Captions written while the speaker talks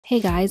Hey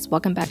guys,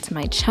 welcome back to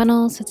my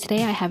channel. So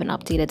today I have an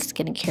updated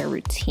skincare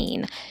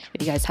routine. If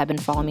you guys have been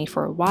following me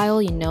for a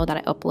while, you know that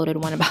I uploaded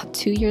one about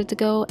 2 years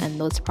ago and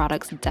those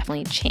products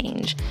definitely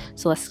change.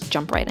 So let's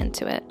jump right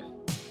into it.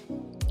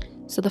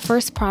 So the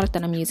first product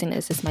that I'm using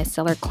is this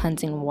Micellar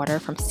cleansing water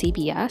from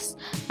CVS.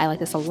 I like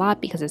this a lot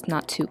because it's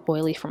not too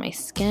oily for my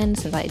skin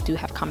since I do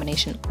have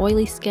combination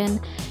oily skin,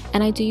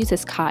 and I do use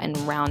this cotton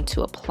round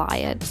to apply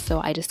it.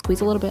 So I just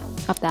squeeze a little bit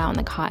of that on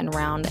the cotton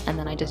round and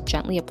then I just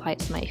gently apply it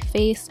to my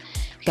face.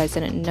 If you guys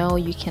didn't know,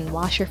 you can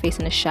wash your face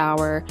in the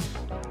shower,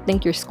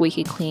 think you're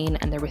squeaky clean,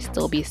 and there will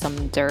still be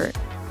some dirt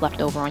left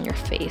over on your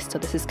face. So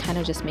this is kind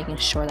of just making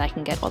sure that I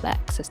can get all that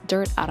excess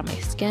dirt out of my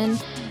skin.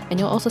 And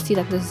you'll also see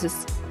that this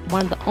is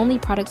one of the only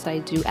products that I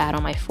do add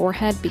on my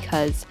forehead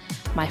because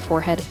my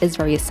forehead is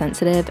very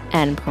sensitive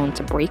and prone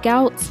to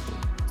breakouts.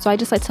 So I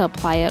just like to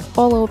apply it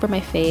all over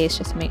my face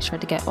just to make sure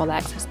to get all the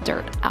excess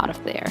dirt out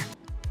of there.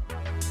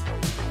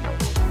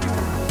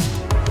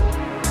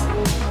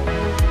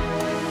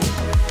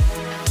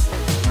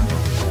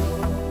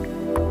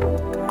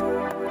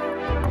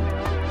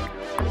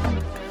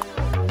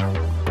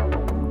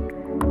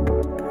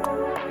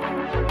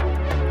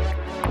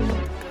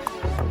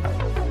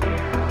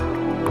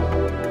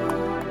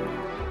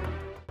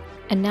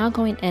 And now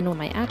going in with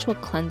my actual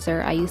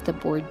cleanser, I use the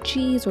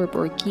Borghese or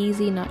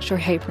Borghese, not sure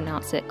how you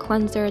pronounce it,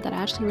 cleanser that I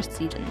actually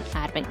received in an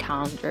advent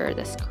calendar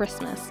this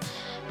Christmas.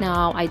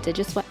 Now I did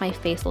just wet my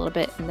face a little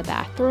bit in the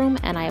bathroom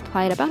and I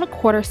applied about a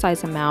quarter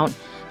size amount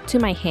to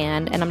my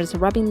hand, and I'm just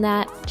rubbing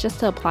that just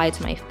to apply it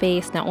to my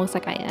face. Now it looks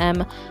like I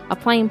am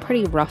applying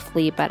pretty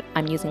roughly, but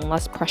I'm using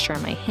less pressure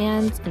in my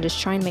hands and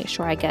just trying to make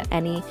sure I get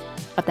any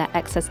of that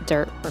excess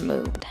dirt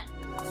removed.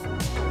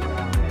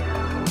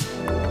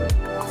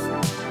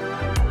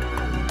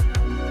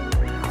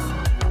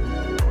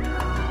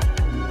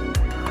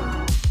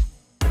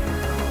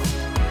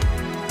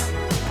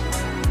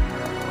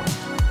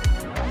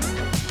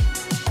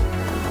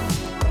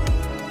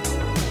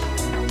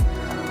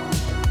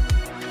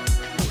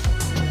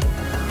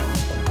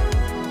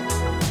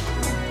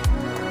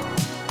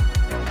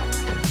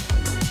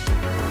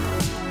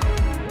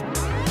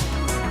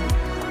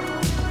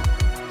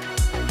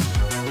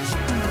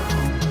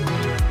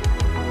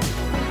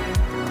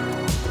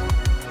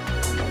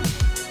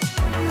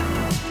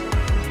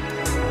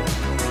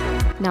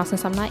 Now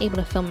since I'm not able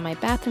to film in my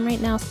bathroom right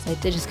now, since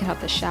I did just get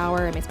out the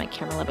shower, it makes my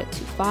camera a little bit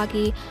too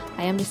foggy,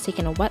 I am just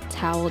taking a wet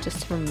towel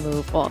just to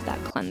remove all of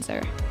that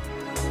cleanser.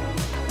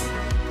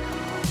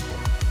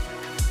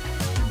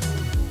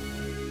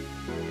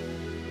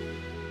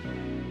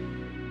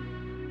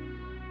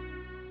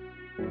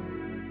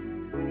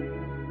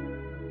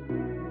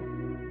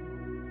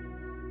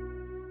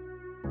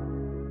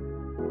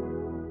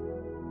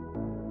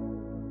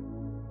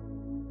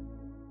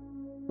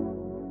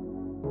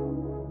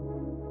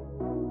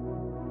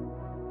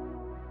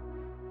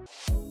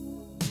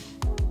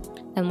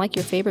 And like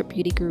your favorite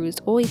beauty gurus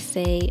always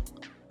say,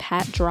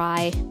 pat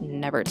dry,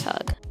 never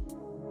tug.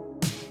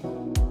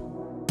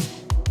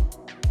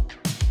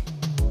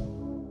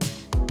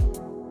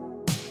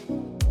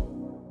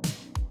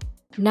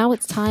 Now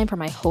it's time for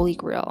my holy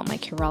grail, my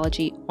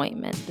Curology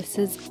ointment. This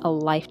is a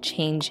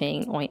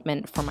life-changing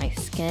ointment for my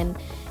skin.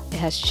 It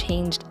has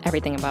changed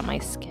everything about my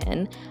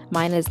skin.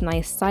 Mine is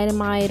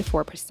niacinamide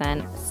 4%,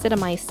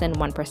 citamycin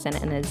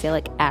 1%, and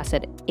azelaic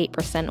acid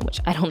 8%, which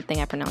I don't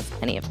think I pronounced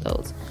any of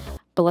those.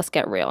 But let's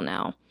get real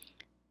now.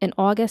 In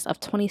August of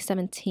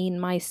 2017,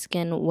 my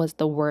skin was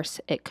the worst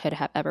it could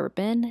have ever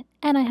been,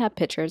 and I have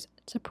pictures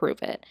to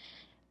prove it.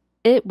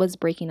 It was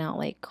breaking out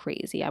like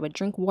crazy. I would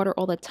drink water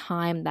all the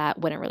time. That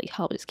wouldn't really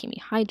help, just keep me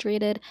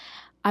hydrated.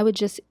 I would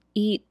just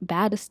eat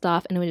bad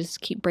stuff and it would just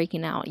keep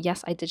breaking out.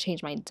 Yes, I did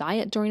change my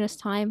diet during this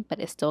time,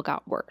 but it still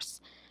got worse.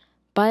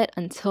 But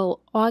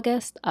until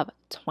August of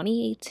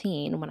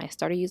 2018, when I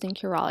started using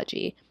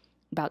Curology,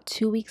 about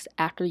 2 weeks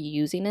after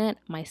using it,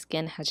 my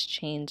skin has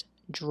changed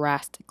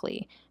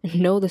drastically.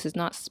 No, this is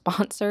not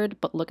sponsored,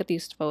 but look at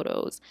these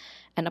photos.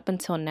 And up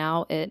until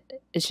now,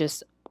 it is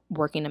just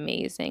working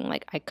amazing.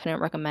 Like, I couldn't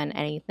recommend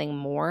anything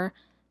more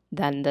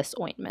than this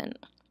ointment.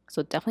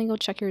 So definitely go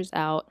check yours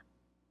out.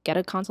 Get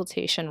a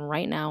consultation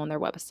right now on their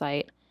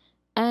website.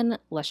 And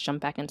let's jump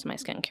back into my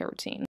skincare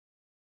routine.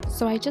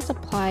 So I just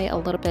apply a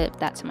little bit of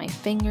that to my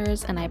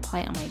fingers, and I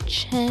apply it on my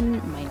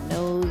chin, my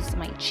nose,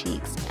 my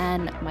cheeks,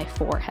 and my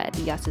forehead.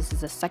 Yes, this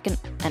is the second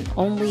and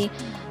only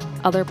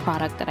other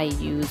product that I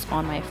use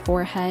on my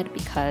forehead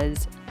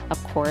because,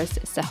 of course,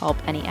 it's to help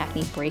any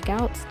acne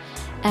breakouts.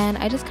 And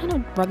I just kind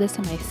of rub this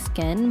on my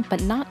skin,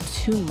 but not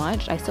too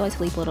much. I still like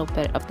to leave a little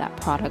bit of that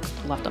product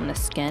left on the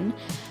skin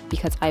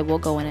because I will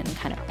go in and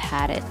kind of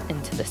pat it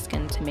into the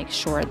skin to make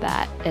sure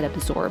that it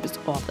absorbs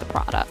all the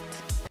product.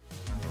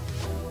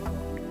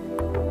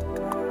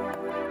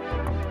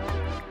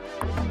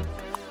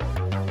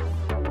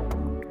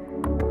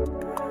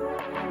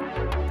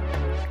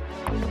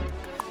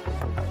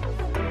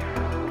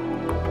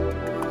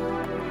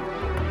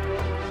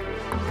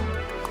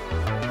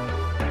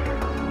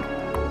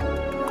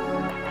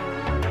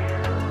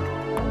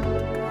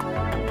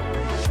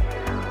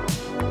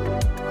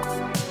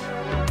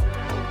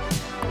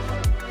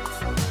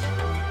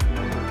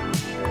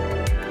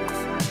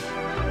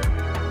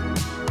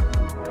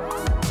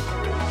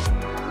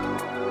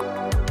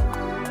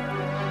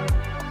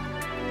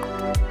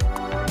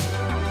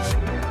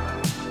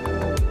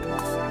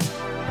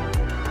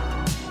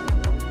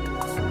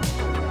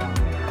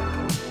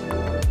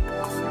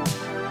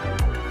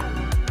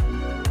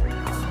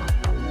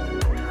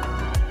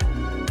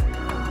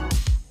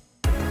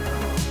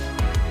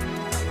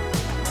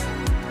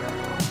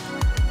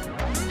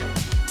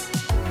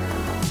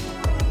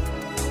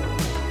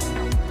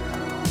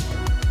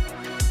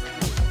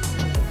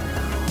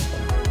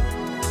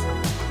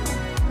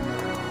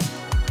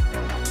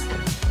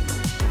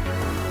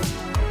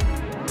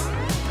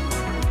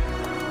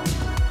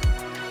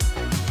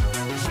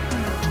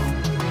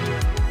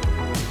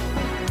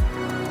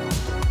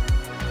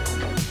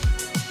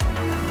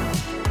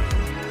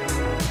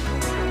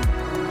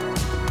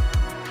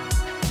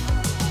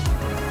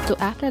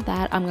 after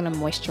that, I'm going to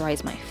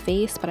moisturize my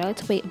face, but I like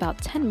to wait about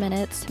 10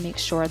 minutes to make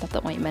sure that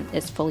the ointment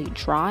is fully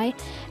dry.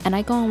 And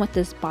I go in with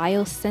this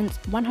BioSense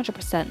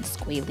 100%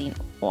 squalene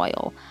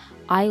oil.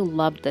 I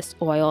love this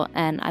oil,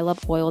 and I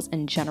love oils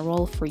in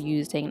general for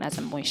using as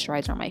a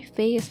moisturizer on my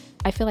face.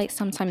 I feel like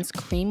sometimes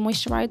cream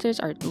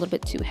moisturizers are a little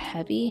bit too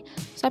heavy,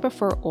 so I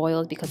prefer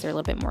oils because they're a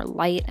little bit more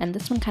light, and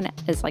this one kind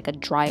of is like a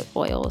dry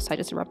oil. So I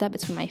just rub that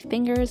between my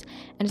fingers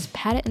and just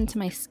pat it into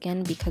my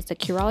skin because the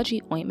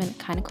Curology ointment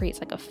kind of creates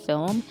like a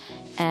film,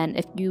 and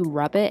if you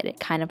rub it, it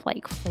kind of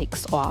like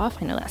flakes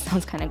off. I know that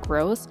sounds kind of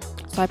gross,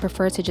 so I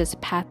prefer to just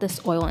pat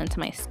this oil into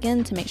my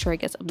skin to make sure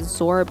it gets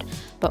absorbed,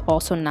 but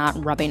also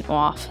not rubbing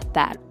off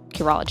that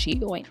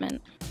Curology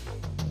ointment.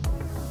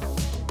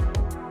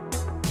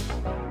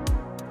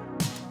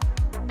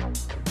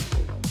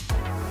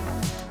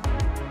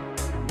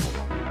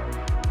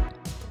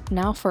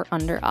 Now for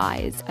under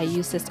eyes, I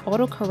use this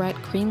autocorrect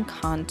cream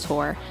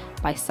contour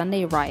by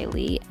Sunday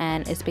Riley,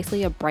 and it's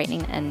basically a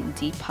brightening and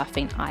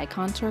depuffing eye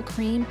contour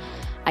cream.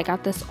 I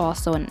got this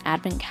also in an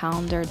advent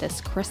calendar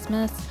this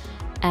Christmas,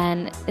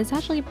 and it's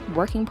actually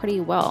working pretty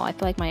well. I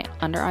feel like my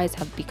under eyes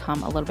have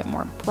become a little bit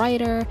more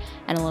brighter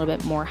and a little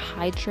bit more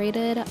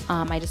hydrated.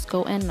 I just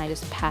go in and I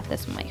just pat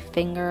this with my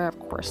finger, of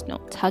course no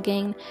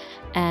tugging,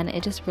 and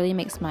it just really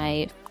makes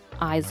my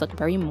eyes look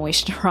very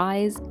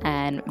moisturized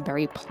and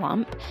very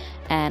plump.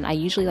 And I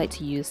usually like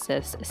to use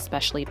this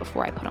especially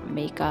before I put on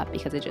makeup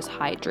because it just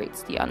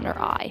hydrates the under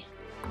eye.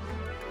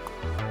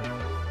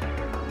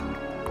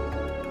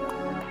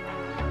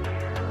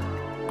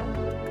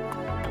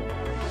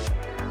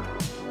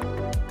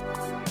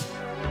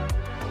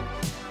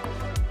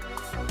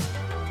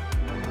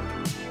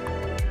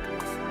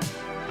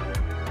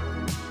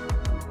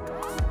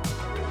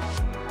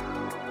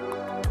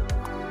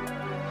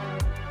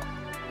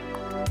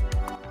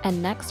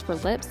 And next for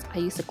lips, I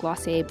use the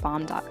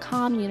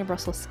GlossierBalm.com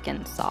Universal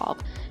Skin Solve.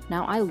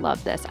 Now I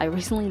love this. I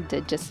recently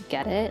did just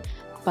get it,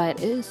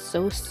 but it is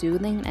so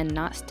soothing and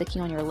not sticky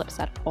on your lips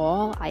at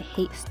all. I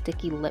hate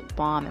sticky lip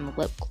balm and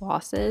lip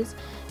glosses,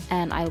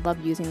 and I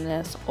love using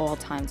this all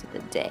times of the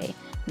day,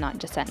 not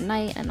just at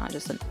night and not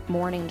just in the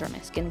morning during my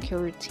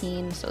skincare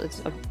routine. So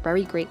it's a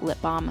very great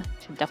lip balm. You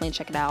should definitely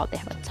check it out. They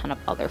have a ton of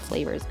other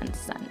flavors and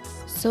scents.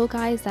 So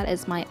guys, that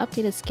is my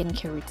updated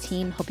skincare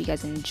routine. Hope you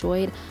guys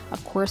enjoyed.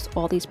 Of course,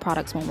 all these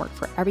products won't work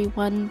for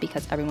everyone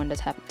because everyone does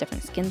have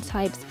different skin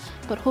types,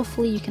 but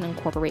hopefully you can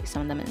incorporate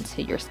some of them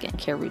into your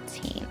skincare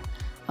routine.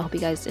 I hope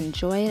you guys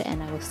enjoyed,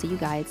 and I will see you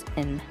guys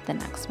in the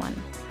next one.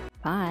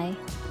 Bye!